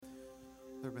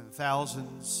There have been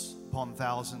thousands upon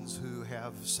thousands who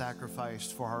have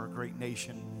sacrificed for our great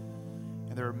nation.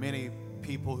 And there are many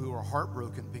people who are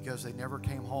heartbroken because they never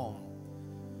came home.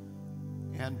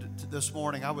 And this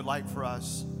morning, I would like for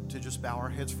us to just bow our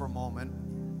heads for a moment.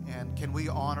 And can we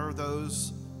honor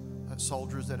those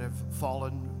soldiers that have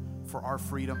fallen for our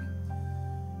freedom?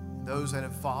 Those that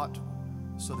have fought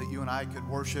so that you and I could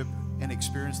worship and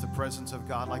experience the presence of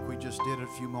God like we just did a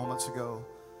few moments ago.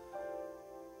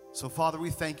 So, Father,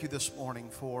 we thank you this morning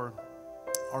for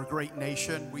our great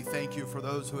nation. We thank you for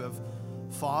those who have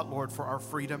fought, Lord, for our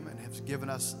freedom and have given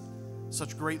us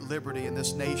such great liberty in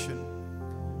this nation.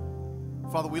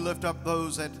 Father, we lift up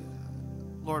those that,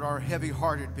 Lord, are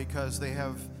heavy-hearted because they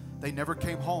never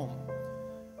came home.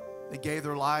 They gave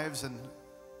their lives in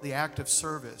the act of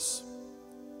service.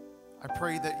 I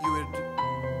pray that you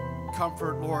would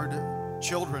comfort, Lord,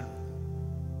 children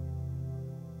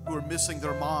who are missing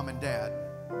their mom and dad.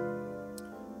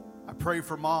 I pray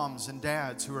for moms and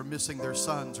dads who are missing their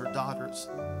sons or daughters.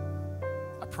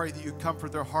 I pray that you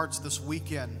comfort their hearts this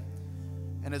weekend.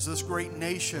 And as this great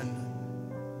nation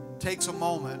takes a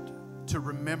moment to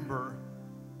remember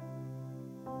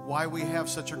why we have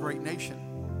such a great nation,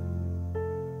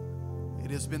 it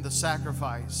has been the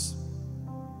sacrifice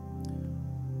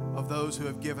of those who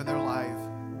have given their life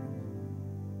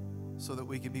so that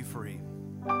we can be free.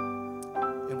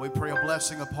 And we pray a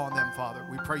blessing upon them, Father.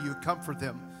 We pray you comfort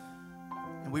them.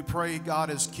 And we pray, God,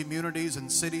 as communities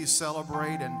and cities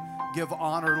celebrate and give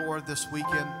honor, Lord, this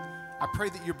weekend, I pray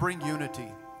that you bring unity.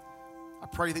 I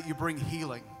pray that you bring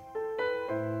healing.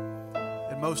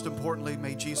 And most importantly,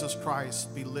 may Jesus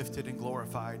Christ be lifted and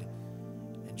glorified.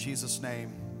 In Jesus'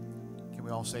 name, can we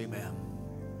all say amen?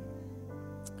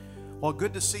 Well,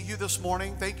 good to see you this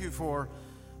morning. Thank you for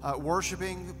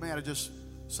worshiping. Man, just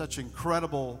such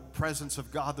incredible presence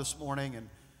of God this morning.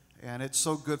 And it's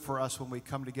so good for us when we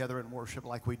come together and worship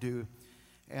like we do.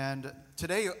 And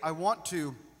today I want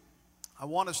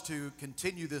us to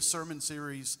continue this sermon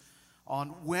series on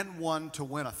when one to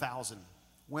win 1,000.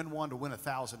 When one to win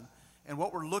 1,000. And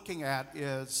what we're looking at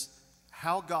is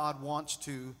how God wants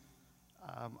to,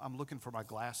 I'm looking for my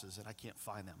glasses and I can't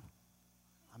find them.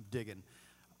 I'm digging.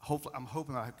 I'm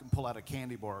hoping I can pull out a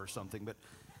candy bar or something. But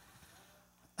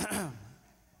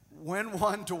when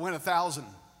one to win 1,000.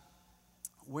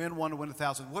 Win one to win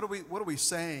 1,000. What are we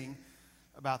saying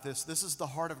about this? This is the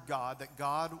heart of God, that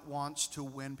God wants to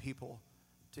win people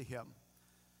to him.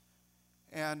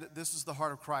 And this is the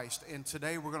heart of Christ. And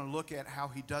today we're going to look at how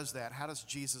he does that. How does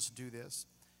Jesus do this?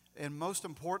 And most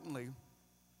importantly,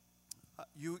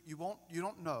 you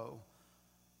don't know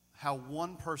how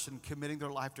one person committing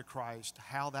their life to Christ,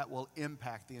 how that will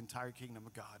impact the entire kingdom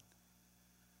of God.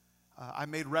 I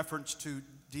made reference to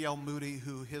D.L. Moody,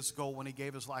 who his goal when he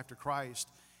gave his life to Christ,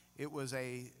 it was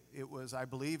I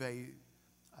believe a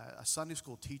Sunday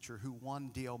school teacher who won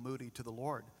D.L. Moody to the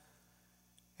Lord.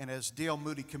 And as D.L.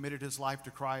 Moody committed his life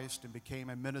to Christ and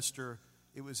became a minister,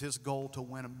 it was his goal to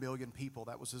win 1 million people.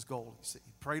 That was his goal. He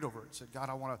prayed over it, said, God,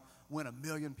 I want to win 1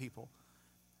 million people.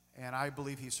 And I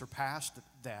believe he surpassed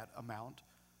that amount.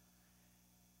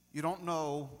 You don't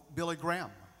know Billy Graham.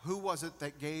 Who was it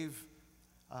that gave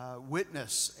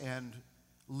witness and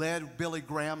led Billy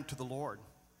Graham to the Lord?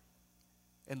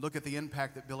 And look at the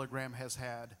impact that Billy Graham has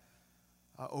had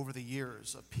over the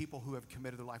years of people who have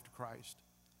committed their life to Christ.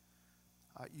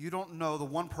 You don't know the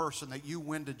one person that you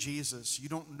win to Jesus. You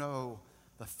don't know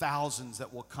the thousands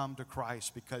that will come to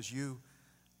Christ because you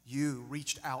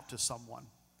reached out to someone.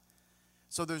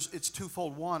 So it's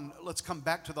twofold. One, let's come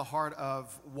back to the heart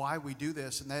of why we do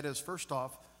this, and that is, first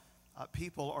off,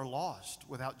 people are lost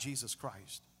without Jesus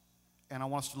Christ. And I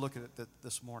want us to look at it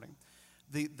this morning.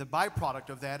 The byproduct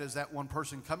of that is that one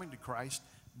person coming to Christ,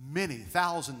 many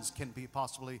thousands can be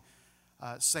possibly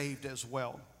saved as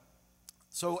well.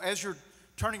 So as you're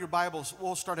turning your Bibles,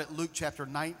 we'll start at Luke chapter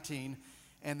 19,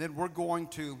 and then we're going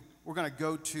to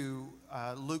go to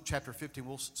Luke chapter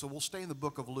 15. So we'll stay in the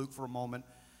book of Luke for a moment.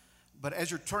 But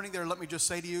as you're turning there, let me just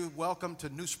say to you, welcome to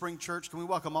New Spring Church. Can we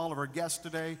welcome all of our guests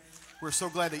today? We're so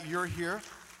glad that you're here.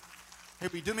 Hey,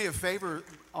 will you do me a favor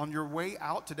on your way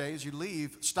out today as you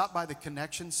leave, stop by the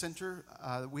Connection Center.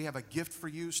 We have a gift for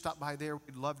you. Stop by there.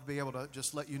 We'd love to be able to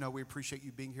just let you know we appreciate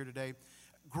you being here today.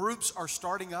 Groups are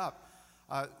starting up.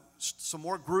 Some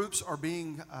more groups are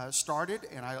being started,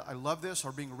 and I love this,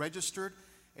 are being registered.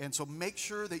 And so make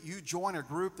sure that you join a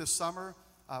group this summer.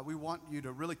 We want you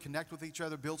to really connect with each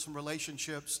other, build some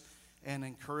relationships, and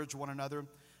encourage one another.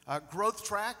 Growth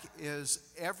Track is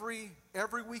every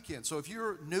weekend. So if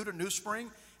you're new to New Spring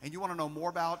and you want to know more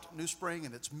about New Spring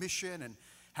and its mission and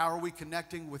how are we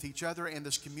connecting with each other and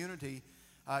this community,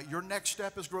 your next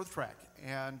step is Growth Track.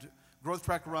 And Growth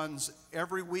Track runs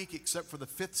every week except for the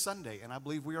fifth Sunday. And I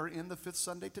believe we are in the fifth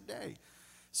Sunday today.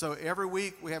 So every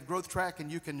week we have Growth Track,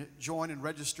 and you can join and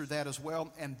register that as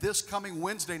well. And this coming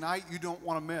Wednesday night, you don't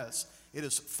want to miss. It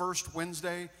is First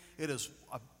Wednesday. It is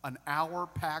an hour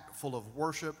packed full of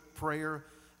worship, prayer.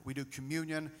 We do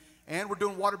communion, and we're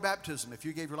doing water baptism. If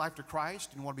you gave your life to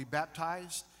Christ and you want to be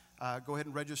baptized, go ahead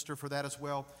and register for that as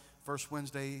well. First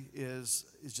Wednesday is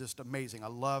just amazing. I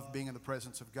love being in the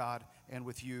presence of God and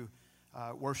with you,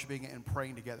 worshiping and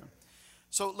praying together.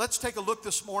 So let's take a look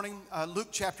this morning. Luke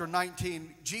chapter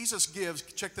 19. Jesus gives,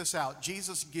 check this out,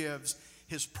 Jesus gives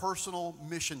his personal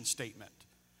mission statement.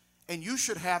 And you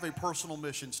should have a personal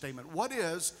mission statement. What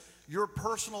is your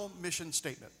personal mission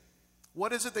statement?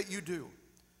 What is it that you do?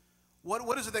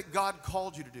 What is it that God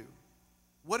called you to do?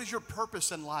 What is your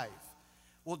purpose in life?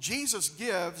 Well, Jesus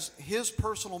gives his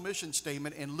personal mission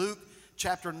statement in Luke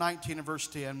chapter 19 and verse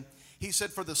 10. He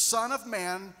said, "For the Son of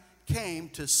Man came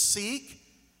to seek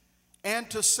and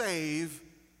to save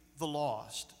the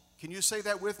lost." Can you say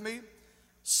that with me?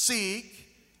 Seek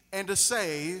and to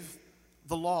save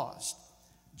the lost.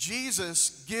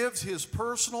 Jesus gives his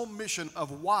personal mission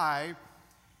of why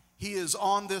he is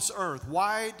on this earth.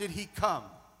 Why did he come?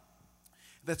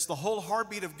 That's the whole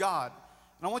heartbeat of God.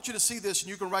 And I want you to see this, and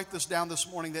you can write this down this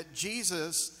morning, that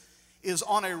Jesus is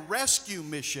on a rescue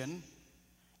mission,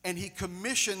 and he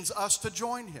commissions us to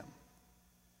join him.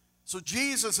 So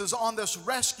Jesus is on this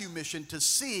rescue mission to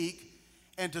seek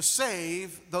and to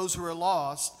save those who are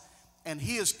lost, and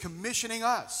he is commissioning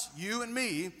us, you and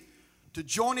me, to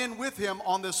join in with him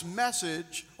on this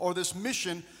message or this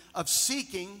mission of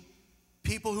seeking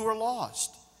people who are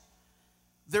lost.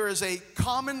 There is a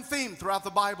common theme throughout the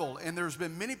Bible, and there's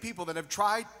been many people that have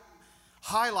tried to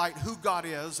highlight who God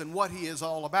is and what he is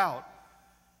all about.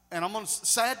 And I'm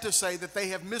sad to say that they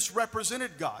have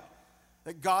misrepresented God.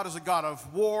 That God is a God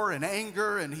of war and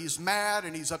anger, and he's mad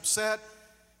and he's upset.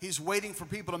 He's waiting for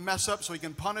people to mess up so he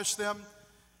can punish them.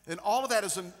 And all of that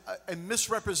is a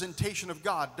misrepresentation of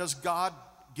God. Does God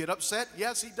get upset?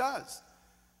 Yes, he does.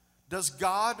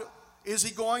 Is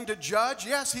he going to judge?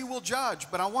 Yes, he will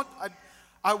judge. But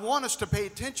I want us to pay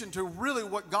attention to really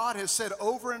what God has said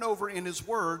over and over in his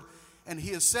word. And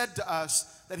he has said to us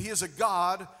that he is a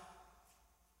God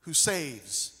who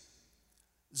saves.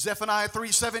 Zephaniah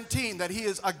 3:17, that he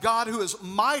is a God who is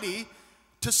mighty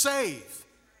to save.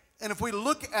 And if we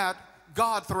look at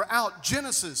God throughout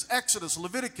Genesis, Exodus,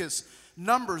 Leviticus,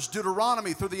 Numbers,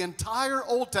 Deuteronomy, through the entire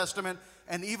Old Testament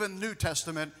and even New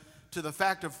Testament, to the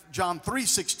fact of John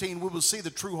 3:16, we will see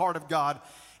the true heart of God,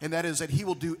 and that is that he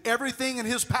will do everything in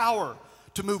his power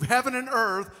to move heaven and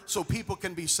earth so people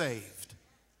can be saved.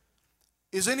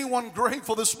 Is anyone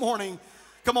grateful this morning,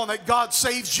 come on, that God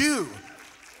saves you?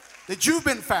 That you've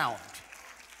been found.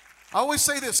 I always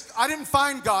say this, I didn't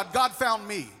find God, God found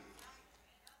me.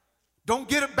 Don't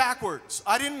get it backwards.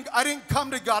 I didn't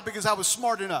come to God because I was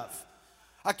smart enough.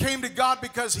 I came to God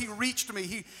because he reached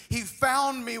me. He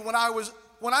found me when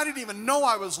I didn't even know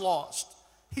I was lost.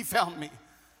 He found me.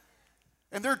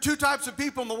 And there are two types of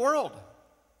people in the world.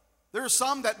 There are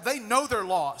some that they know they're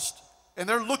lost and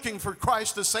they're looking for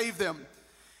Christ to save them.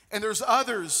 And there's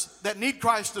others that need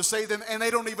Christ to save them and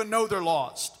they don't even know they're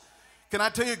lost. Can I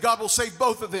tell you, God will save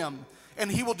both of them, and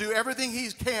he will do everything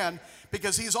he can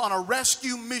because he's on a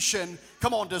rescue mission,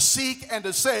 come on, to seek and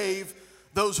to save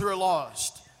those who are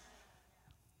lost.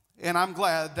 And I'm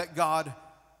glad that God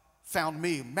found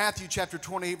me. Matthew chapter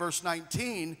 28, verse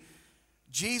 19,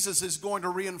 Jesus is going to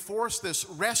reinforce this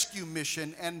rescue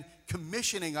mission and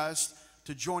commissioning us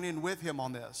to join in with him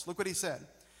on this. Look what he said.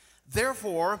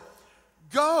 Therefore,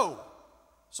 go.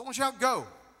 Someone shout, go.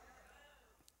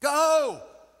 Go.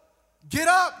 Get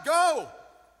up, go.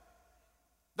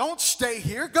 Don't stay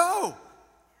here, go.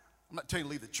 I'm not telling you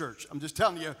to leave the church. I'm just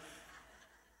telling you,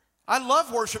 I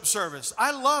love worship service. I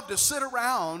love to sit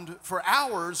around for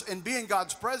hours and be in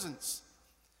God's presence.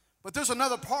 But there's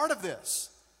another part of this,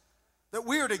 that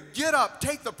we are to get up,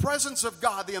 take the presence of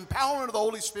God, the empowerment of the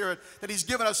Holy Spirit that he's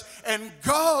given us, and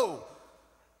go.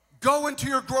 Go into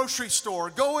your grocery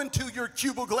store, go into your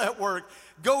cubicle at work,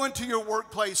 go into your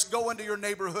workplace, go into your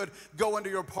neighborhood, go into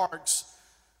your parks.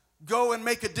 Go and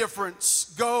make a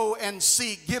difference. Go and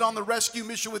seek. Get on the rescue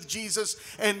mission with Jesus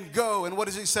and go. And what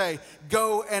does he say?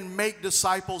 Go and make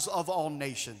disciples of all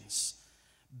nations,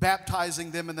 baptizing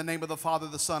them in the name of the Father,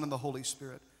 the Son, and the Holy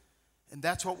Spirit. And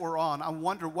that's what we're on. I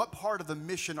wonder, what part of the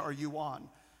mission are you on?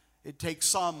 It takes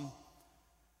some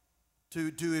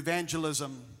to do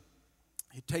evangelism.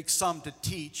 It takes some to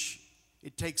teach.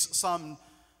 It takes some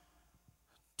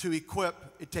to equip.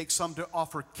 It takes some to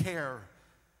offer care.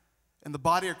 And the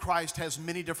body of Christ has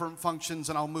many different functions,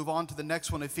 and I'll move on to the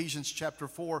next one, Ephesians chapter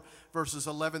 4, verses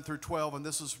 11 through 12. And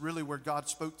this is really where God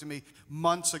spoke to me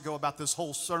months ago about this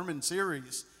whole sermon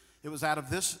series. It was out of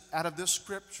this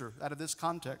scripture, out of this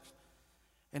context.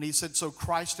 And he said, so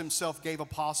Christ himself gave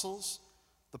apostles,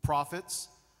 the prophets,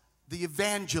 the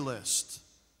evangelists,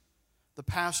 the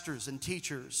pastors and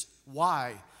teachers.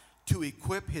 Why? To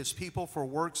equip his people for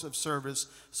works of service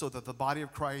so that the body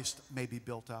of Christ may be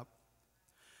built up.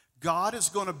 God is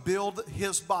going to build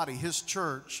his body, his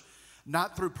church,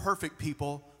 not through perfect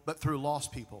people, but through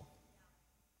lost people.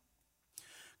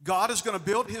 God is going to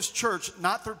build his church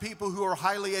not through people who are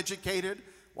highly educated.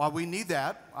 While we need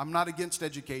that, I'm not against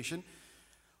education.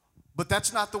 But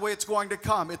that's not the way it's going to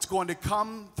come. It's going to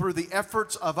come through the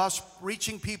efforts of us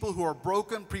reaching people who are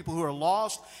broken, people who are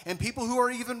lost, and people who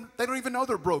are they don't even know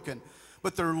they're broken,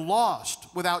 but they're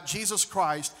lost without Jesus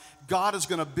Christ. God is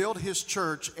going to build his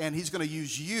church, and he's going to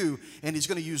use you, and he's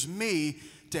going to use me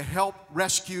to help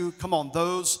rescue, come on,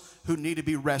 those who need to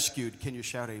be rescued. Can you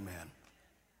shout amen?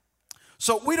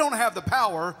 So we don't have the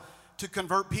power to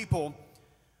convert people,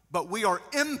 but we are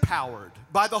empowered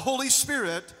by the Holy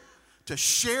Spirit to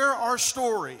share our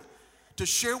story, to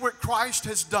share what Christ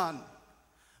has done.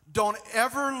 Don't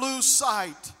ever lose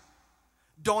sight.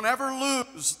 Don't ever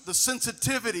lose the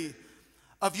sensitivity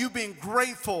of you being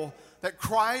grateful that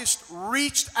Christ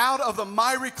reached out of the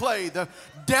miry clay, the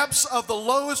depths of the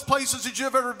lowest places that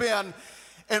you've ever been,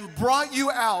 and brought you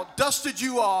out, dusted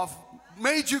you off,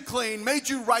 made you clean, made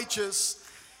you righteous,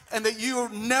 and that you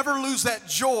never lose that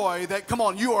joy that, come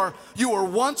on, you were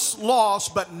once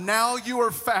lost, but now you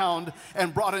are found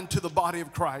and brought into the body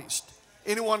of Christ.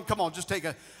 Anyone, come on, just take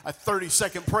a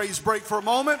 30-second praise break for a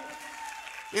moment.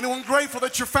 Anyone grateful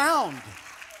that you're found?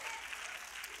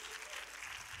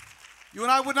 You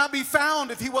and I would not be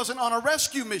found if he wasn't on a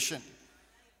rescue mission.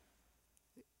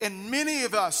 And many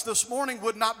of us this morning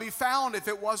would not be found if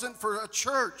it wasn't for a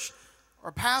church or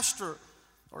a pastor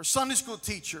or a Sunday school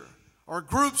teacher or a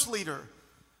groups leader,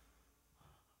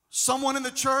 someone in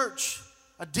the church,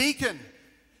 a deacon,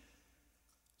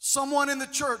 someone in the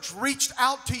church reached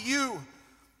out to you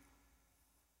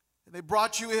and they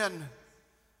brought you in,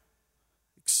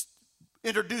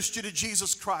 introduced you to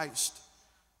Jesus Christ,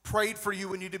 prayed for you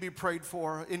when you need to be prayed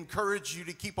for, encouraged you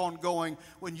to keep on going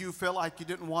when you feel like you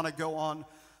didn't want to go on.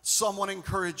 Someone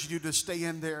encouraged you to stay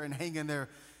in there and hang in there.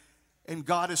 And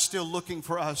God is still looking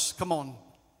for us, come on,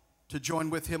 to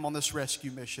join with him on this rescue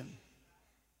mission.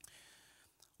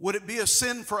 Would it be a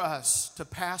sin for us to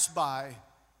pass by?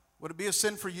 Would it be a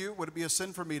sin for you? Would it be a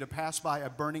sin for me to pass by a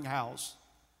burning house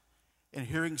and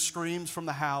hearing screams from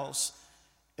the house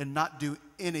and not do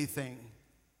anything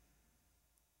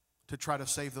to try to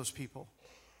save those people?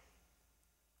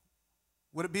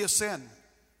 Would it be a sin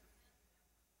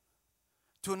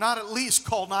to not at least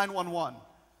call 911?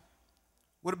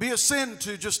 Would it be a sin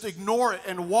to just ignore it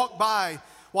and walk by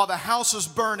while the house is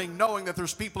burning, knowing that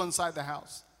there's people inside the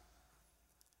house?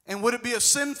 And would it be a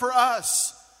sin for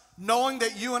us, knowing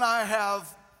that you and I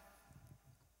have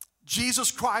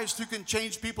Jesus Christ who can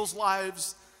change people's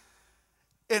lives,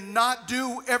 and not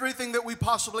do everything that we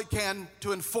possibly can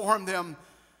to inform them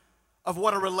of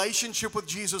what a relationship with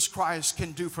Jesus Christ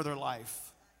can do for their life?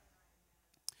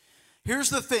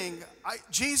 Here's the thing.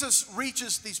 Jesus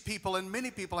reaches these people, and many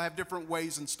people have different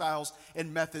ways and styles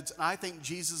and methods. And I think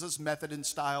Jesus' method and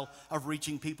style of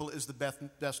reaching people is the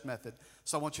best method.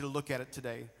 So I want you to look at it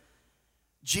today.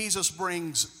 Jesus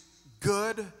brings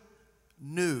good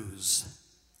news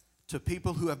to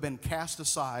people who have been cast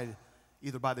aside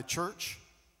either by the church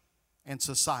and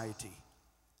society,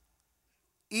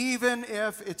 even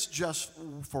if it's just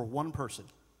for one person.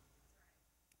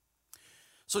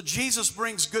 So Jesus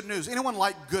brings good news. Anyone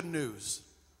like good news?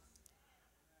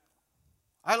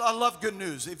 I love good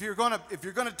news. If you're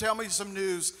gonna tell me some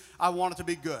news, I want it to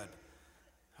be good.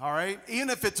 All right? Even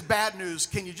if it's bad news,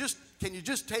 can you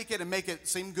just take it and make it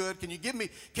seem good? Can you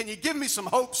give me some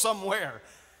hope somewhere?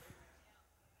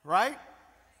 Right?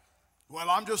 Well,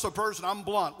 I'm just a person, I'm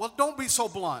blunt. Well, don't be so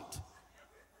blunt.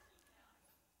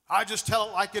 I just tell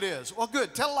it like it is. Well,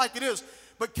 good, tell it like it is.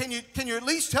 But can you at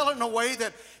least tell it in a way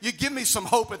that you give me some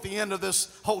hope at the end of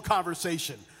this whole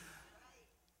conversation?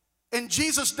 And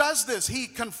Jesus does this. He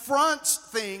confronts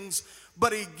things,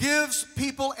 but he gives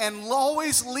people and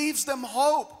always leaves them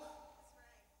hope.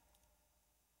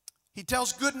 He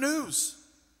tells good news.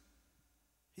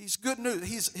 He's good news.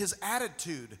 His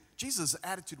attitude, Jesus'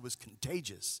 attitude was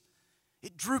contagious.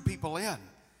 It drew people in.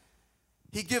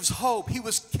 He gives hope. He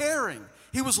was caring.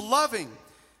 He was loving.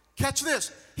 Catch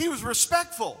this. He was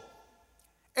respectful.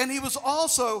 And he was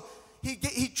also,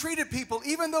 he treated people,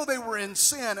 even though they were in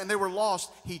sin and they were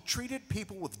lost, he treated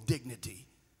people with dignity.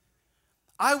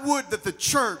 I would that the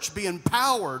church be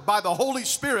empowered by the Holy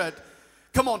Spirit,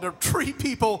 come on, to treat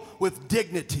people with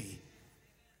dignity.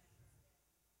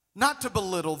 Not to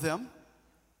belittle them.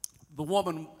 The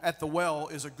woman at the well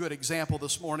is a good example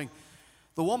this morning.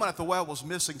 The woman at the well was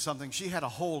missing something. She had a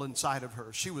hole inside of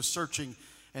her. She was searching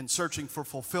for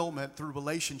fulfillment through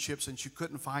relationships, and she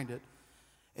couldn't find it.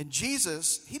 And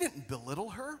Jesus, he didn't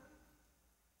belittle her.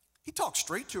 He talked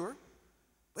straight to her,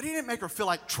 but he didn't make her feel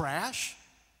like trash.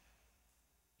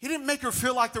 He didn't make her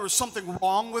feel like there was something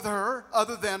wrong with her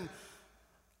other than,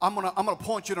 I'm gonna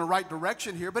point you in the right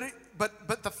direction here.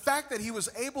 But the fact that he was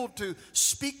able to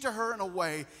speak to her in a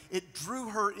way, it drew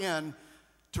her in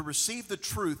to receive the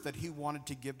truth that he wanted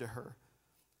to give to her.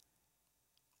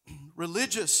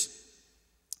 Religious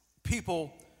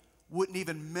people wouldn't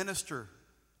even minister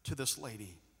to this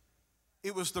lady.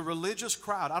 It was the religious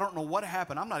crowd. I don't know what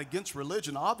happened. I'm not against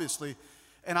religion, obviously.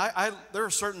 And there are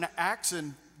certain acts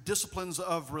and disciplines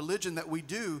of religion that we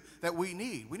do that we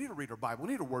need. We need to read our Bible.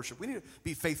 We need to worship. We need to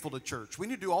be faithful to church. We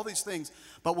need to do all these things.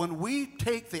 But when we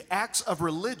take the acts of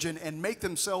religion and make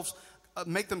themselves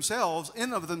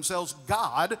in of themselves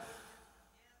God,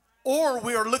 or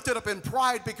we are lifted up in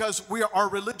pride because our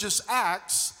religious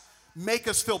acts make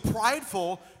us feel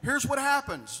prideful, here's what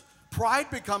happens. Pride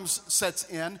sets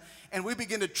in, and we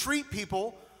begin to treat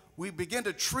people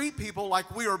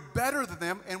like we are better than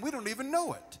them, and we don't even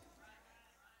know it.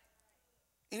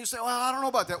 And you say, well, I don't know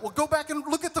about that. Well, go back and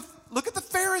look at the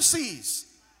Pharisees.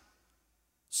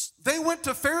 They went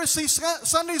to Pharisee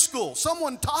Sunday school.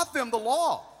 Someone taught them the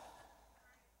law.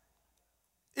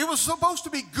 It was supposed to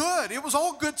be good. It was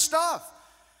all good stuff.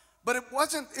 But it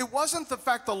wasn't the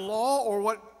fact the law or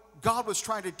what God was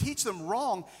trying to teach them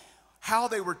wrong. How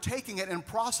they were taking it and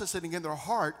processing it in their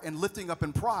heart and lifting up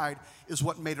in pride is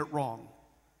what made it wrong.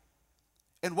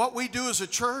 And what we do as a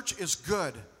church is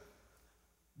good.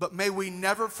 But may we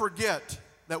never forget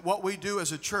that what we do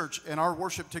as a church and our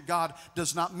worship to God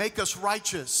does not make us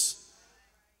righteous.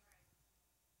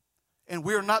 And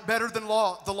we are not better than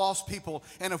the lost people.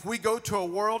 And if we go to a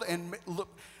world and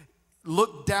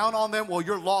look down on them, well,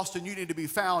 you're lost and you need to be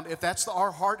found. If that's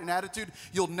our heart and attitude,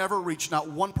 you'll never reach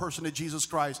not one person to Jesus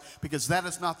Christ, because that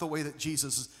is not the way that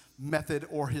Jesus' method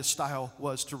or his style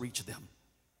was to reach them.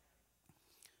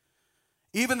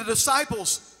 Even the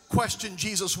disciples questioned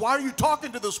Jesus. Why are you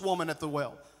talking to this woman at the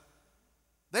well?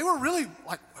 They were really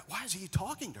like, why is he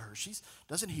talking to her?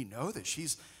 Doesn't he know that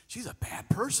she's a bad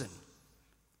person?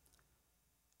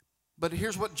 But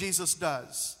here's what Jesus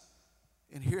does.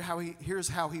 And here's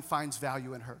how he finds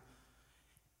value in her.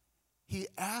 He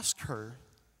asked her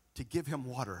to give him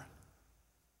water.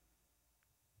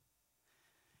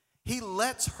 He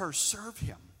lets her serve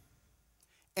him.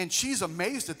 And she's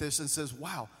amazed at this and says,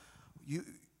 wow,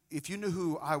 if you knew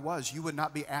who I was, you would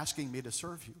not be asking me to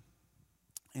serve you.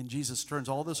 And Jesus turns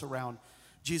all this around.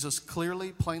 Jesus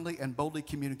clearly, plainly, and boldly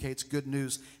communicates good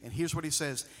news. And here's what he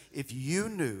says. If you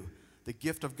knew the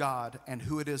gift of God and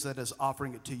who it is that is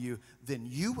offering it to you, then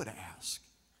you would ask.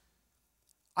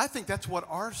 I think that's what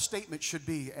our statement should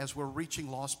be as we're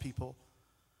reaching lost people.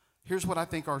 Here's what I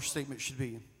think our statement should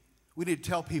be. We need to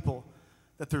tell people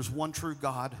that there's one true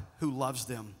God who loves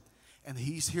them, and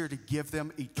he's here to give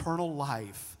them eternal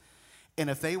life. And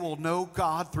if they will know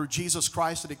God through Jesus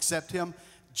Christ and accept him,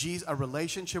 a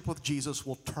relationship with Jesus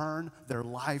will turn their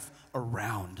life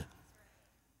around.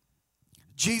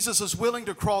 Jesus is willing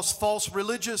to cross false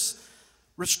religious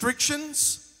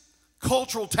restrictions,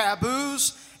 cultural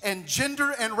taboos, and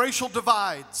gender and racial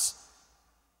divides.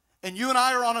 And you and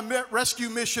I are on a rescue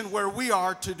mission where we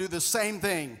are to do the same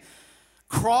thing.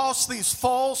 Cross these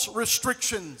false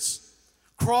restrictions,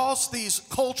 cross these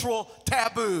cultural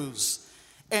taboos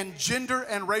and gender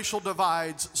and racial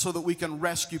divides so that we can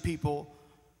rescue people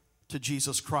to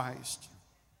Jesus Christ.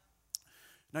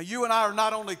 Now, you and I are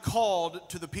not only called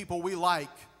to the people we like,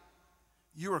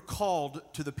 you are called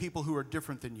to the people who are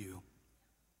different than you.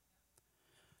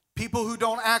 People who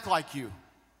don't act like you,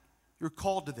 you're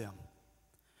called to them.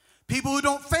 People who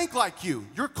don't think like you,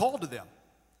 you're called to them.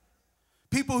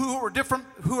 People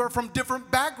who are from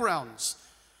different backgrounds.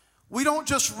 We don't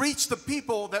just reach the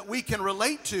people that we can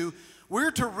relate to,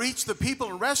 we're to reach the people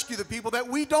and rescue the people that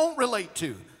we don't relate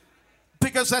to,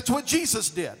 because that's what Jesus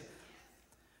did.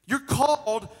 You're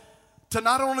called to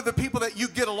not only the people that you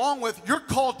get along with, you're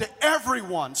called to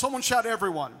everyone. Someone shout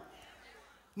everyone.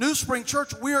 New Spring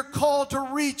Church, we are called to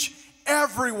reach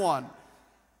everyone.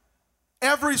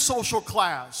 Every social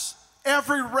class,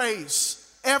 every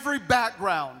race, every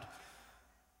background.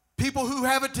 people who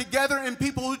have it together and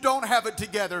people who don't have it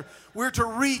together. We're to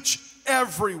reach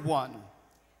everyone.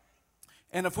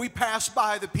 And if we pass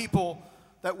by the people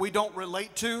that we don't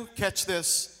relate to, catch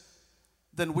this,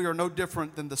 then we are no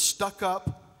different than the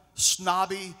stuck-up,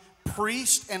 snobby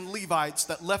priests and Levites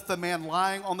that left the man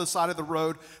lying on the side of the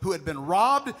road who had been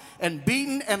robbed and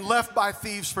beaten and left by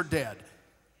thieves for dead.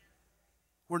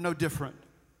 We're no different.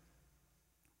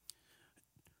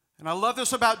 And I love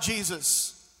this about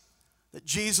Jesus, that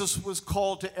Jesus was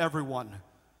called to everyone,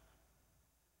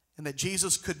 and that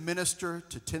Jesus could minister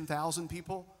to 10,000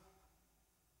 people,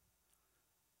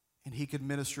 and he could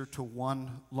minister to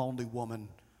one lonely woman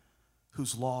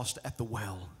who's lost at the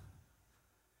well.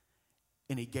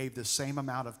 And he gave the same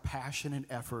amount of passion and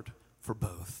effort for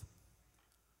both.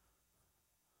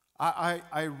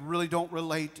 I really don't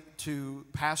relate to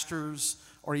pastors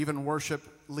or even worship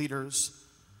leaders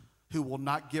who will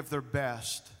not give their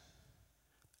best,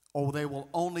 or they will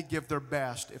only give their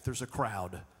best if there's a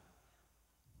crowd.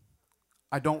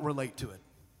 I don't relate to it.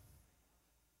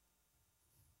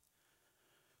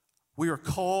 We are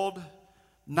called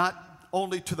not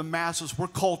only to the masses, we're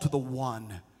called to the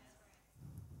one.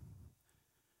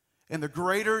 And the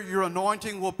greater your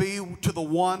anointing will be to the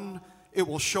one, it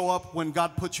will show up when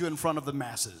God puts you in front of the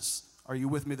masses. Are you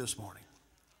with me this morning?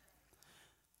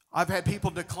 I've had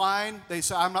people decline. They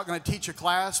say, I'm not going to teach a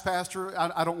class, Pastor.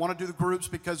 I don't want to do the groups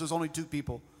because there's only 2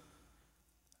 people.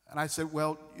 And I said,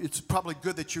 well, it's probably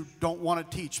good that you don't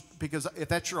want to teach, because if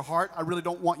that's your heart, I really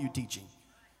don't want you teaching.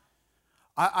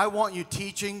 I want you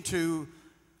teaching to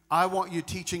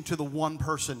the one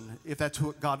person, if that's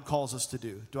what God calls us to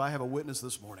do. Do I have a witness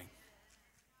this morning?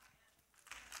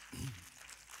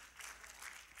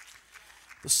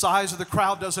 The size of the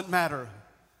crowd doesn't matter.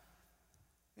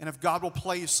 And if God will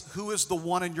place, who is the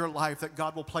one in your life that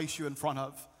God will place you in front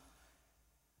of?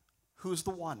 Who is the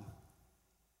one?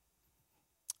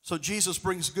 So Jesus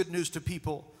brings good news to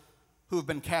people who have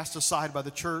been cast aside by the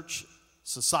church,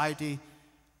 society,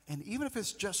 and even if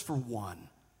it's just for one.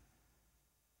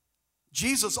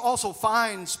 Jesus also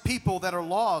finds people that are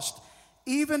lost,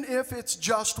 even if it's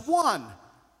just one.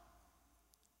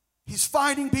 He's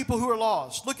finding people who are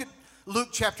lost. Look at Luke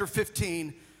chapter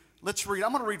 15. Let's read.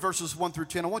 I'm going to read verses 1 through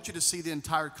 10. I want you to see the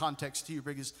entire context here,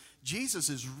 because Jesus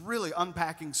is really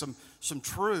unpacking some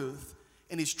truth,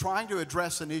 and he's trying to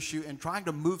address an issue and trying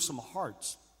to move some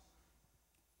hearts.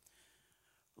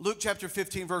 Luke chapter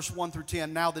 15, verse 1 through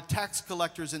 10. Now the tax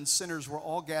collectors and sinners were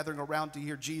all gathering around to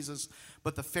hear Jesus,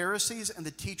 but the Pharisees and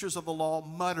the teachers of the law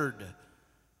muttered.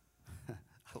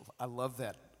 I love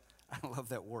that. I love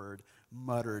that word,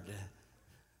 muttered.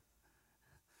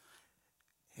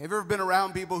 Have you ever been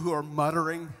around people who are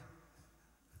muttering?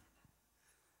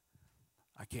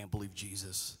 I can't believe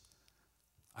Jesus.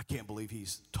 I can't believe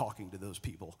he's talking to those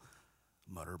people.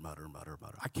 Mutter, mutter, mutter,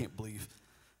 mutter. I can't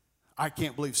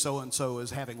believe so-and-so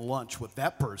is having lunch with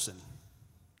that person.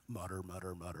 Mutter,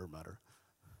 mutter, mutter, mutter.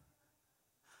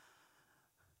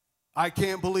 I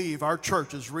can't believe our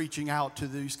church is reaching out to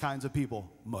these kinds of people.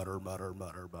 Mutter, mutter,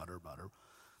 mutter, mutter, mutter.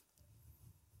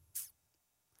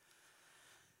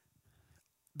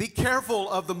 Be careful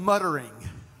of the muttering.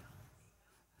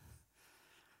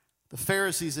 The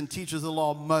Pharisees and teachers of the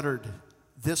law muttered,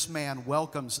 "This man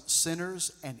welcomes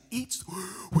sinners and eats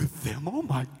with them." Oh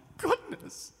my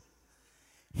goodness.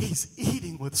 He's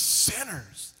eating with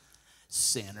sinners.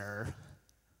 Sinner.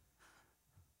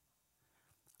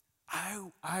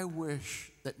 I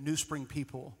wish that New Spring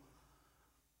people,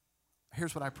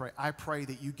 here's what I pray. I pray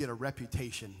that you get a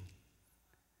reputation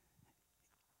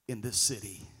in this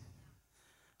city.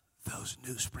 Those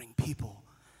New Spring people,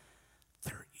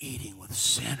 they're eating with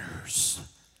sinners.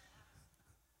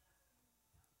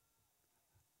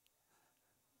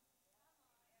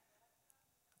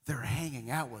 They're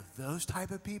hanging out with those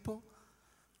type of people.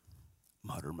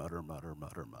 Mutter, mutter, mutter,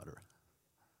 mutter, mutter.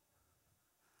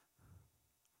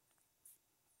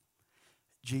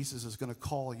 Jesus is going to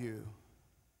call you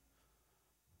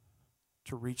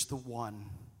to reach the one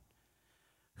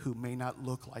who may not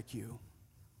look like you.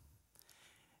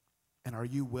 And are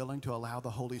you willing to allow the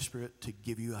Holy Spirit to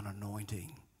give you an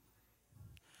anointing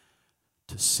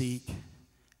to seek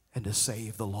and to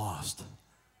save the lost?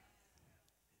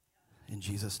 In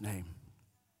Jesus' name.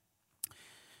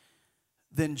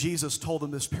 Then Jesus told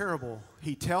them this parable.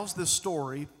 He tells this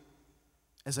story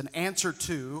as an answer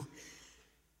to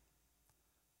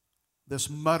this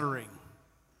muttering.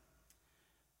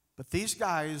 But these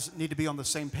guys need to be on the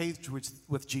same page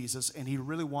with Jesus, and he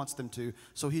really wants them to,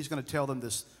 so he's going to tell them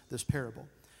this parable.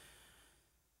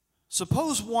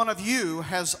 Suppose one of you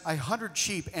has 100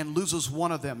 sheep and loses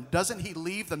one of them. Doesn't he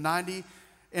leave the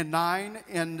 99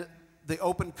 in the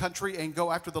open country and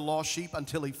go after the lost sheep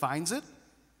until he finds it.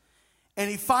 And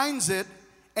he finds it,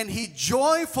 and he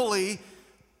joyfully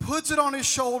puts it on his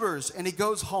shoulders, and he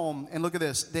goes home. And look at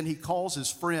this. Then he calls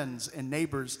his friends and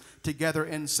neighbors together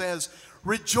and says,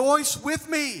 "Rejoice with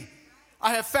me.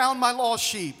 I have found my lost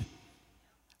sheep."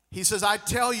 He says, "I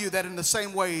tell you that in the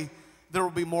same way, there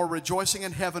will be more rejoicing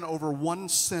in heaven over one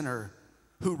sinner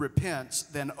who repents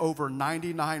than over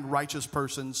 99 righteous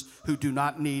persons who do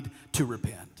not need to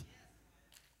repent."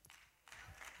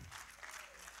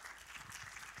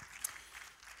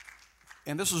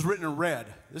 And this is written in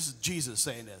red. This is Jesus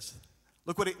saying this.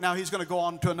 Look what now he's going to go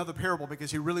on to another parable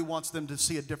because he really wants them to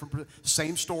see a different,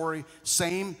 same story,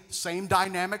 same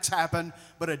dynamics happen,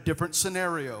 but a different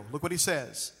scenario. Look what he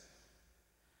says.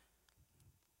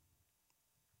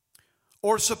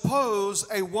 "Or suppose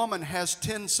a woman has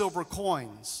 10 silver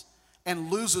coins and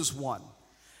loses one.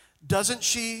 Doesn't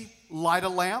she light a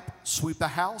lamp, sweep the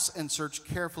house, and search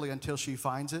carefully until she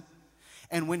finds it?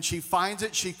 And when she finds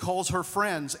it, she calls her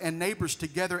friends and neighbors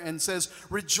together and says,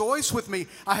 'Rejoice with me,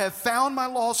 I have found my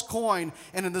lost coin.'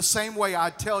 And in the same way, I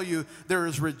tell you, there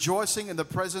is rejoicing in the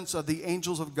presence of the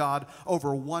angels of God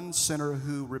over one sinner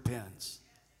who repents."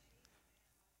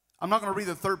 I'm not going to read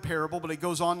the third parable, but he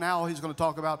goes on now. He's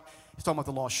talking about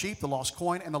the lost sheep, the lost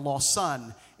coin, and the lost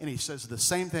son. And he says the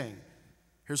same thing.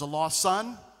 Here's a lost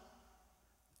son,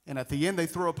 and at the end they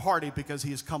throw a party because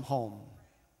he has come home.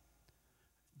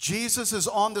 Jesus is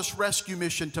on this rescue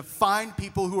mission to find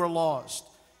people who are lost.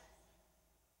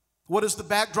 What is the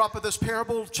backdrop of this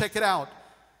parable? Check it out.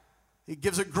 It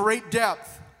gives it great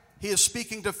depth. He is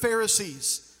speaking to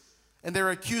Pharisees, and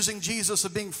they're accusing Jesus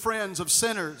of being friends of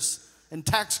sinners and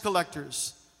tax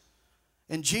collectors.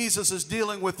 And Jesus is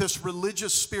dealing with this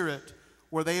religious spirit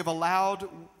where they have allowed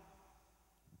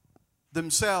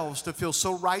themselves to feel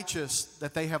so righteous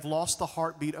that they have lost the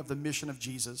heartbeat of the mission of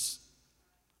Jesus.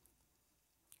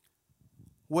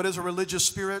 What is a religious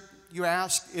spirit, you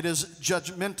ask? It is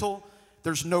judgmental.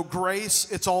 There's no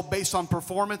grace. It's all based on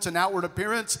performance and outward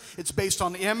appearance. It's based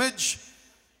on image.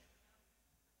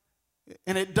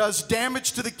 And it does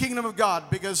damage to the kingdom of God,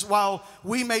 because while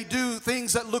we may do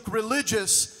things that look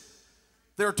religious,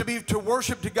 they're to be to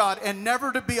worship to God and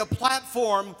never to be a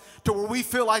platform to where we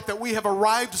feel like that we have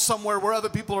arrived somewhere where other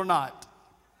people are not.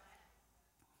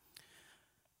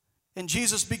 And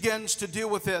Jesus begins to deal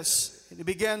with this. And he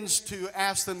begins to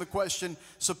ask them the question,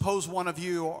 suppose one of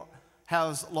you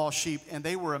has lost sheep. And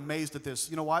they were amazed at this.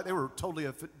 You know why? They were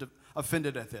totally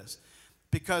offended at this.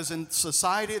 Because in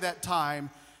society at that time,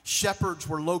 shepherds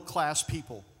were low-class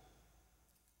people.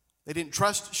 They didn't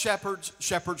trust shepherds.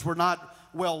 Shepherds were not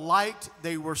well liked.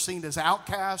 They were seen as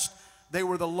outcasts. They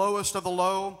were the lowest of the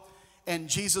low. And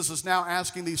Jesus is now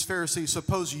asking these Pharisees,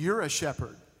 suppose you're a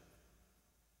shepherd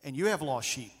and you have lost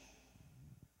sheep.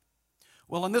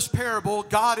 Well, in this parable,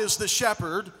 God is the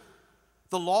shepherd.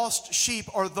 The lost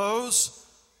sheep are those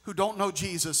who don't know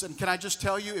Jesus. And can I just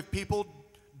tell you, if people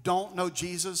don't know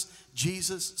Jesus,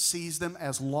 Jesus sees them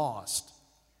as lost.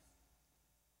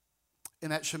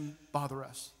 And that shouldn't bother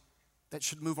us. That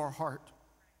should move our heart.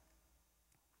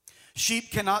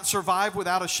 Sheep cannot survive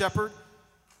without a shepherd.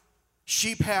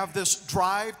 Sheep have this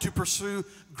drive to pursue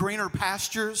greener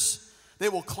pastures. They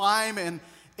will climb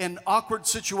in awkward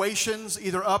situations,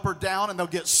 either up or down, and they'll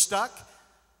get stuck.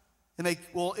 And they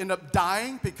will end up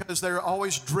dying because they're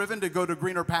always driven to go to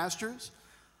greener pastures.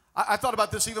 I thought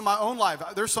about this even in my own life.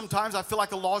 There's sometimes I feel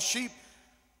like a lost sheep.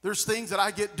 There's things that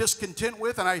I get discontent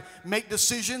with, and I make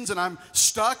decisions, and I'm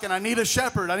stuck, and I need a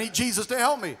shepherd. I need Jesus to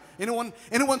help me.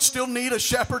 Anyone still need a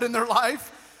shepherd in their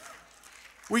life?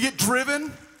 We get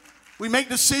driven, we make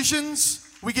decisions,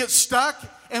 we get stuck,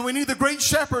 and we need the great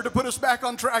shepherd to put us back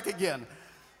on track again.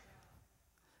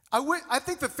 I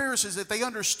think the Pharisees, if they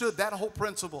understood that whole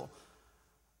principle,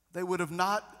 they would have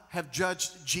not have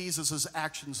judged Jesus'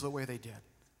 actions the way they did.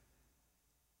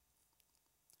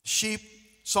 Sheep,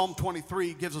 Psalm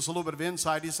 23 gives us a little bit of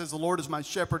insight. He says, the Lord is my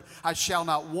shepherd, I shall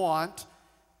not want.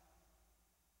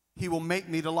 He will make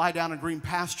me to lie down in green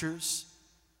pastures.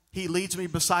 He leads me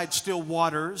beside still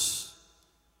waters,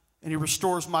 and he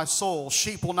restores my soul.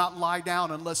 Sheep will not lie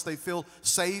down unless they feel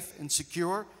safe and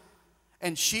secure.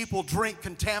 And sheep will drink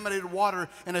contaminated water,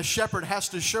 and a shepherd has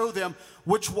to show them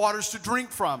which waters to drink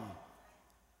from.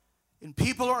 And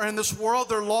people are in this world,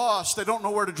 they're lost. They don't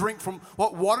know where to drink from,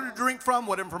 what water to drink from,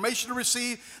 what information to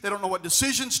receive. They don't know what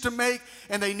decisions to make,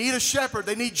 and they need a shepherd.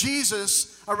 They need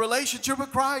Jesus, a relationship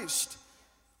with Christ.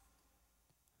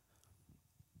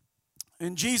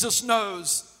 And Jesus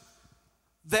knows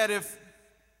that if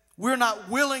we're not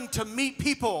willing to meet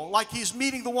people like he's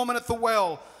meeting the woman at the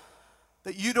well,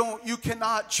 That you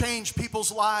cannot change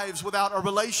people's lives without a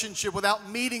relationship, without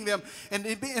meeting them and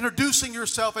introducing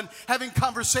yourself and having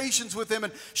conversations with them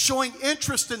and showing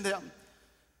interest in them.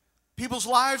 People's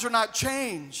lives are not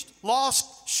changed.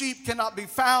 Lost sheep cannot be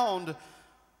found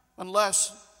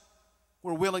unless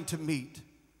we're willing to meet.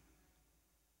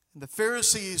 And the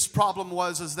Pharisees' problem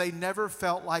was they never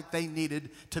felt like they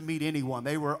needed to meet anyone.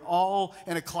 They were all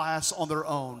in a class on their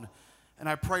own. And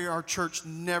I pray our church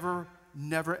never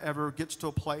ever gets to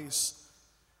a place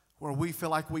where we feel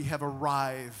like we have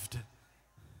arrived,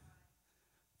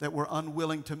 that we're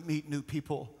unwilling to meet new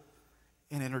people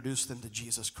and introduce them to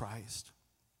Jesus Christ.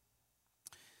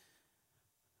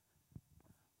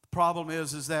 The problem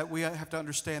is that we have to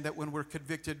understand that when we're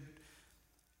convicted,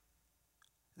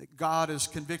 that God is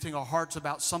convicting our hearts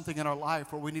about something in our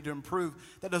life where we need to improve,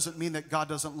 that doesn't mean that God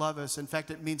doesn't love us. In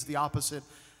fact, it means the opposite.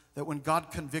 That when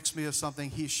God convicts me of something,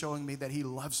 He's showing me that He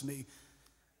loves me.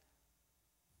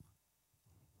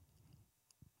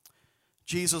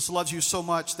 Jesus loves you so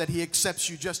much that He accepts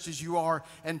you just as you are.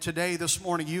 And today, this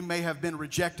morning, you may have been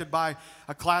rejected by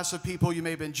a class of people. You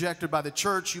may have been rejected by the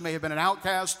church. You may have been an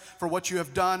outcast for what you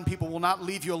have done. People will not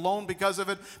leave you alone because of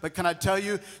it. But can I tell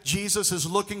you, Jesus is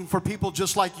looking for people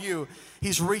just like you.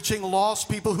 He's reaching lost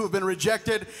people who have been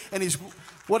rejected. And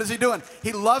what is He doing?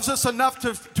 He loves us enough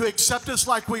to accept us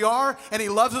like we are. And He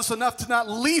loves us enough to not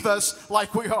leave us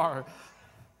like we are.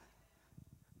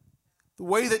 The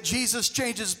way that Jesus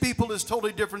changes people is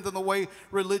totally different than the way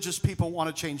religious people want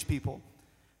to change people.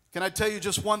 Can I tell you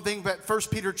just one thing? That 1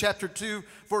 Peter chapter 2,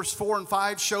 verse 4 and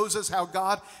 5 shows us how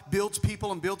God builds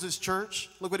people and builds His church.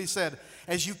 Look what He said.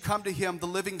 As you come to Him, the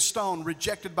living stone,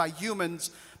 rejected by humans,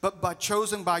 but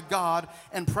chosen by God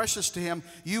and precious to Him,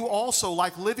 you also,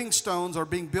 like living stones, are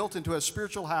being built into a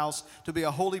spiritual house to be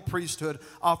a holy priesthood,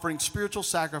 offering spiritual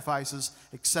sacrifices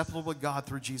acceptable to God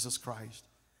through Jesus Christ.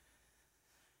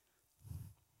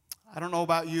 I don't know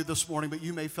about you this morning, but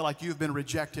you may feel like you've been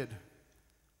rejected.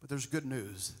 But there's good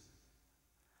news.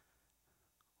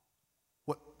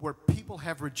 Where people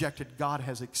have rejected, God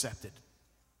has accepted.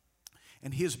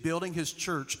 And He is building His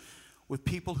church with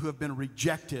people who have been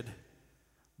rejected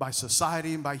by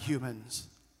society and by humans.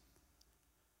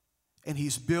 And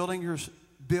He's building His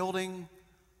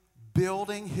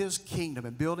kingdom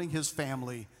and building His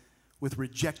family with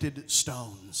rejected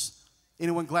stones.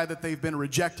 Anyone glad that they've been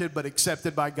rejected but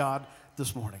accepted by God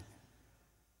this morning?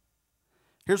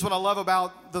 Here's what I love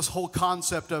about this whole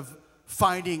concept of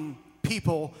finding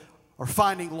people or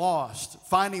finding lost,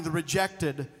 finding the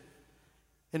rejected.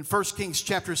 In 1 Kings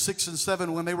chapter 6 and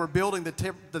 7, when they were building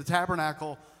the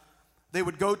tabernacle, they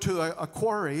would go to a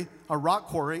quarry, a rock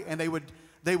quarry, and they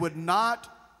would not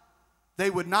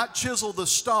chisel the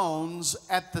stones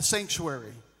at the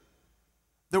sanctuary.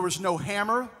 There was no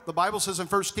hammer. The Bible says in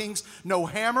 1 Kings, no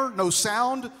hammer, no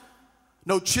sound,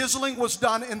 no chiseling was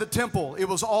done in the temple. It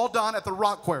was all done at the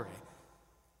rock quarry.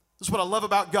 This is what I love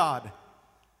about God.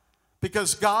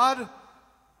 Because God,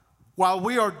 while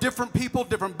we are different people,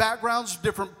 different backgrounds,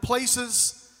 different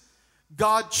places,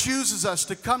 God chooses us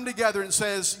to come together and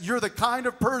says, you're the kind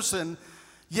of person,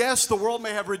 yes, the world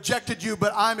may have rejected you,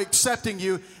 but I'm accepting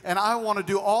you, and I want to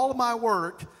do all of my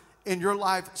work in your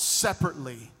life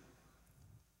separately.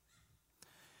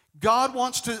 God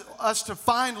wants us to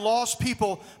find lost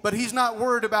people, but He's not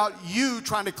worried about you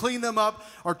trying to clean them up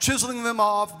or chiseling them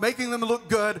off, making them look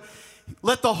good.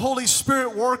 Let the Holy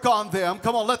Spirit work on them.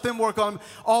 Come on, let them work on them.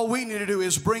 All we need to do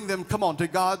is bring them, come on, to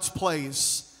God's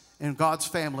place and God's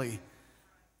family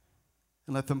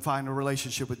and let them find a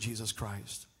relationship with Jesus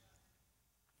Christ.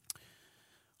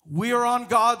 We are on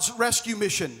God's rescue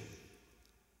mission.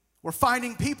 We're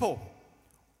finding people.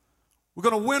 We're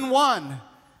going to win one.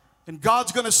 And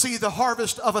God's going to see the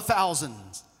harvest of 1,000.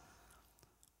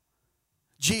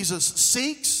 Jesus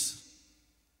seeks,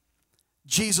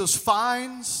 Jesus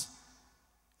finds,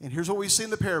 and here's what we see in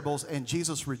the parables, and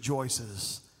Jesus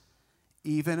rejoices,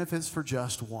 even if it's for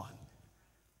just one.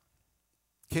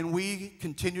 Can we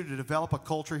continue to develop a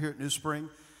culture here at New Spring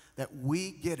that we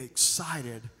get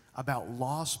excited about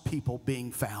lost people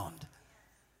being found?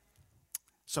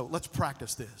 So let's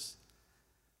practice this.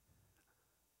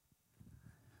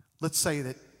 Let's say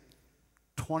that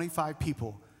 25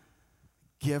 people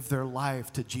give their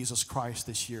life to Jesus Christ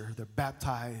this year. They're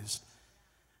baptized.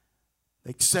 They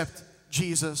accept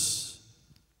Jesus.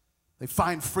 They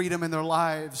find freedom in their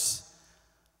lives.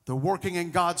 They're working in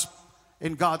God's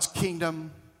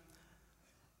kingdom.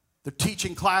 They're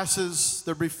teaching classes.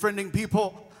 They're befriending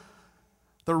people.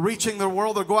 They're reaching the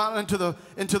world. They're going out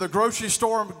into the grocery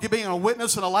store and being a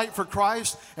witness and a light for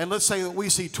Christ. And let's say that we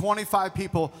see 25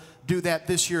 people do that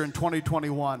this year in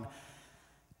 2021.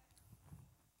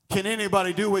 Can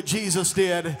anybody do what Jesus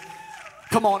did?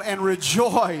 Come on and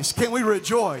rejoice. Can we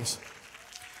rejoice?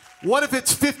 What if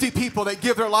it's 50 people that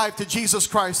give their life to Jesus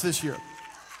Christ this year?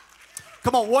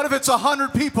 Come on, what if it's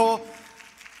 100 people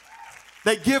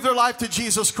that give their life to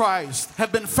Jesus Christ,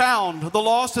 have been found, the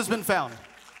lost has been found?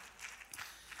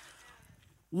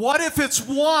 What if it's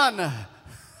one?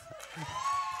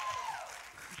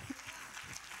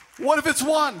 What if it's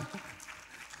one?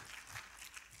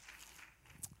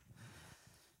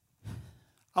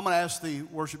 I'm going to ask the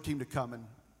worship team to come, and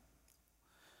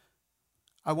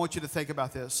I want you to think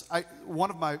about this. One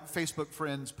of my Facebook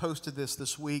friends posted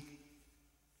this week,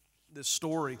 this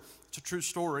story. It's a true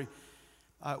story.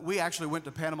 We actually went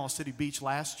to Panama City Beach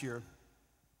last year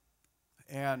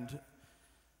and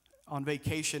on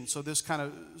vacation, so this kind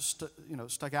of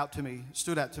stood out to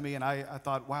me, and I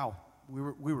thought, wow,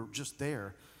 we were just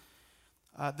there.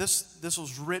 This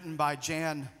was written by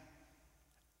Jan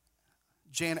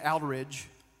Aldridge,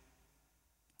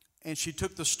 and she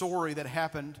took the story that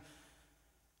happened,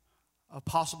 a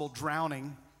possible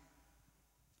drowning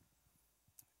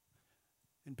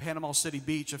in Panama City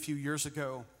Beach a few years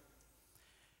ago.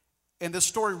 And this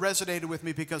story resonated with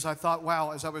me because I thought,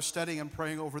 wow, as I was studying and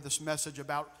praying over this message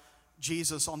about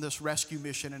Jesus on this rescue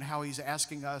mission and how he's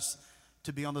asking us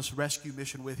to be on this rescue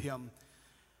mission with him,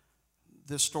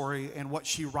 this story and what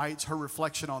she writes, her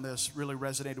reflection on this really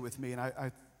resonated with me, and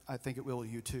I think it will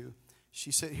with you too.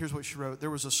 She said, here's what she wrote. There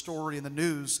was a story in the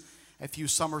news a few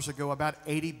summers ago about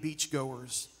 80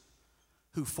 beachgoers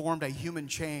who formed a human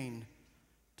chain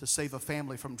to save a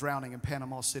family from drowning in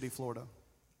Panama City, Florida.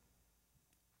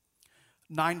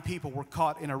 9 people were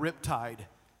caught in a riptide.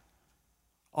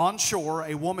 On shore,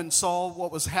 a woman saw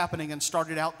what was happening and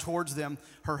started out towards them.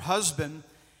 Her husband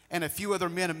and a few other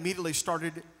men immediately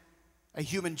started a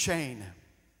human chain.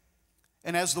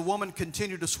 And as the woman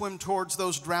continued to swim towards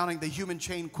those drowning, the human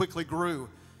chain quickly grew.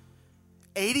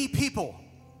 80 people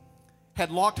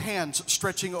had locked hands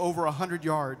stretching over 100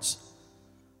 yards.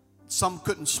 Some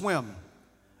couldn't swim.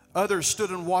 Others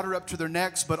stood in water up to their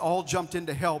necks, but all jumped in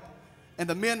to help. And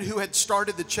the men who had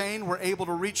started the chain were able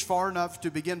to reach far enough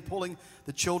to begin pulling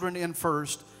the children in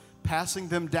first, passing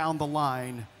them down the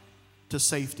line to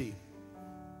safety.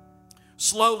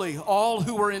 Slowly, all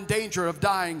who were in danger of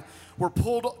dying were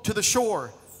pulled to the shore.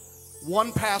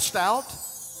 One passed out.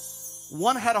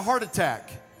 One had a heart attack.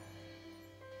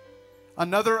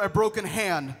 Another a broken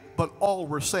hand, but all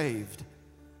were saved.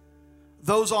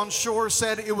 Those on shore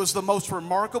said it was the most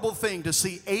remarkable thing to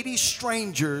see 80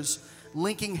 strangers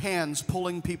linking hands,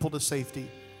 pulling people to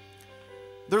safety.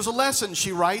 There's a lesson,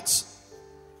 she writes,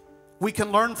 we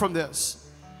can learn from this.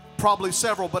 Probably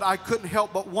several, but I couldn't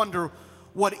help but wonder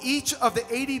what each of the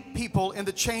 80 people in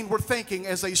the chain were thinking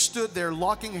as they stood there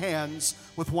locking hands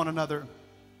with one another.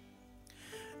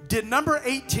 Did number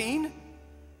 18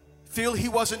 feel he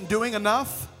wasn't doing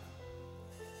enough?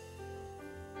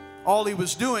 All he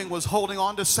was doing was holding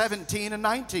on to 17 and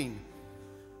 19.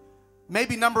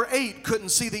 Maybe number 8 couldn't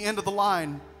see the end of the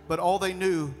line, but all they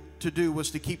knew to do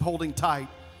was to keep holding tight.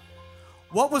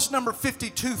 What was number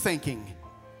 52 thinking?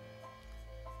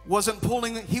 He wasn't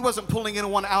pulling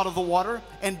anyone out of the water.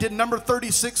 And did number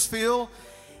 36 feel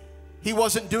he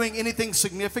wasn't doing anything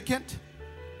significant?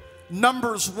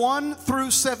 Numbers 1 through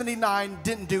 79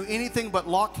 didn't do anything but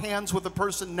lock hands with the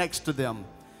person next to them.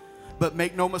 But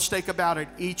make no mistake about it,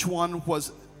 each one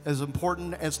was as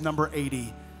important as number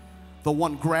 80. The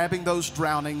one grabbing those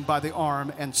drowning by the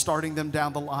arm and starting them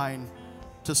down the line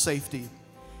to safety.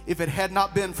 If it had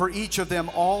not been for each of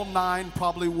them, all 9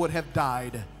 probably would have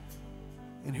died.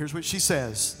 And here's what she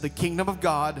says. The kingdom of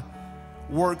God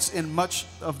works in much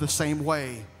of the same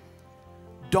way.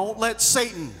 Don't let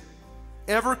Satan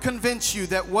ever convince you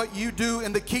that what you do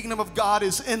in the kingdom of God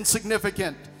is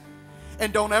insignificant.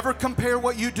 And don't ever compare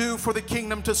what you do for the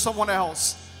kingdom to someone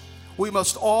else. We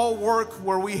must all work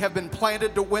where we have been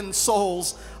planted to win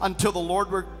souls until the Lord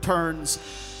returns.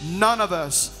 None of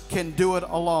us can do it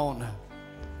alone.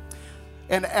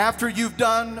 And after you've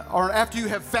done, or after you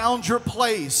have found your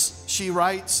place, she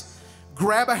writes,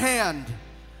 grab a hand.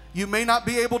 You may not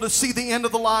be able to see the end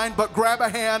of the line, but grab a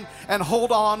hand and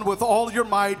hold on with all your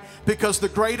might, because the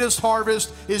greatest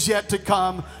harvest is yet to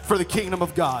come for the kingdom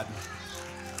of God.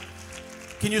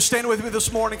 Can you stand with me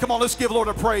this morning? Come on, let's give Lord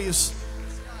a praise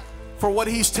for what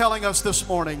He's telling us this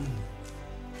morning.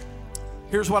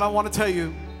 Here's what I want to tell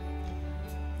you.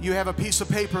 You have a piece of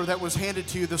paper that was handed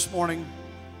to you this morning.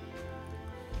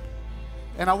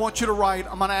 And I want you to write,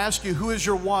 I'm going to ask you, who is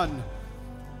your one?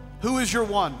 Who is your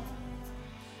one?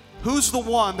 Who's the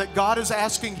one that God is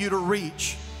asking you to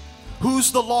reach?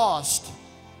 Who's the lost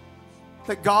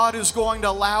that God is going to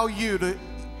allow you to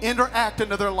interact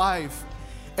into their life,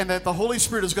 and that the Holy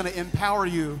Spirit is going to empower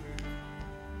you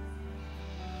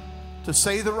to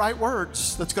say the right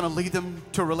words that's going to lead them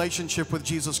to a relationship with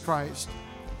Jesus Christ.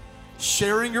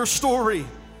 Sharing your story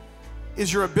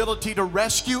is your ability to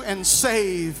rescue and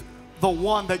save the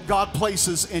one that God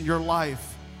places in your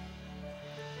life.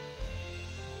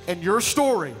 And your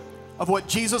story of what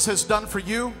Jesus has done for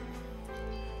you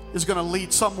is going to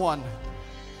lead someone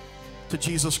to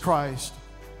Jesus Christ.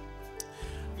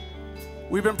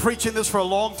 We've been preaching this for a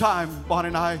long time, Bonnie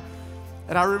and I.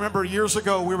 And I remember years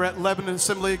ago, we were at Lebanon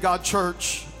Assembly of God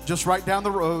Church, just right down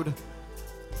the road.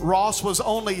 Ross was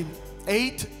only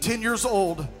 10 years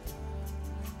old.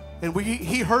 And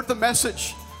he heard the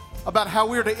message about how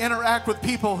we are to interact with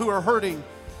people who are hurting.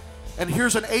 And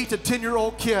here's an 8 to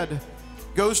 10-year-old kid,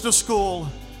 goes to school,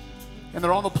 and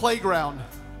they're on the playground.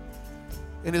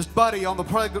 And his buddy on the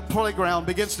playground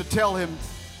begins to tell him,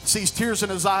 sees tears in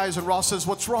his eyes, and Ross says,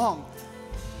 "What's wrong?"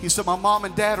 He said, "My mom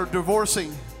and dad are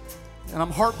divorcing, and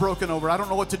I'm heartbroken over it. I don't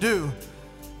know what to do."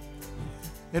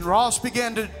 And Ross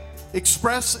began to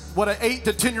express what an 8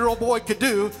 to 10-year-old boy could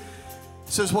do.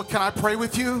 He says, "Well, can I pray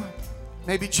with you?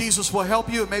 Maybe Jesus will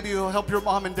help you, and maybe he'll help your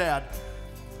mom and dad."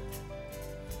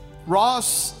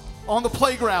 Ross, on the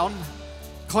playground,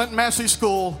 Clinton Massey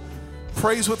School,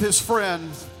 prays with his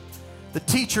friend. The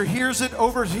teacher hears it,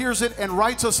 overhears it, and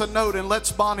writes us a note and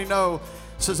lets Bonnie know.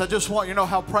 Says, "I just want you to know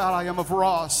how proud I am of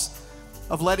Ross,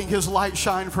 of letting his light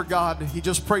shine for God. He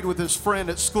just prayed with his friend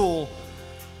at school."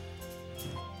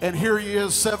 And here he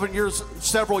is,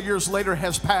 several years later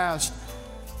has passed.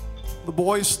 The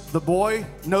boy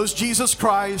knows Jesus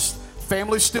Christ,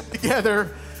 family's still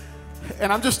together.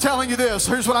 And I'm just telling you this,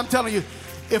 here's what I'm telling you.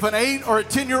 If an 8 or a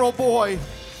 10-year-old boy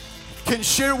can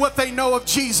share what they know of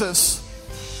Jesus,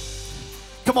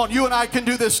 come on, you and I can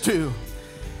do this too.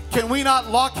 Can we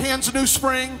not lock hands, New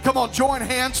Spring? Come on, join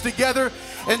hands together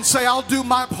and say, "I'll do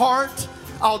my part.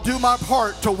 I'll do my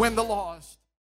part to win the lost."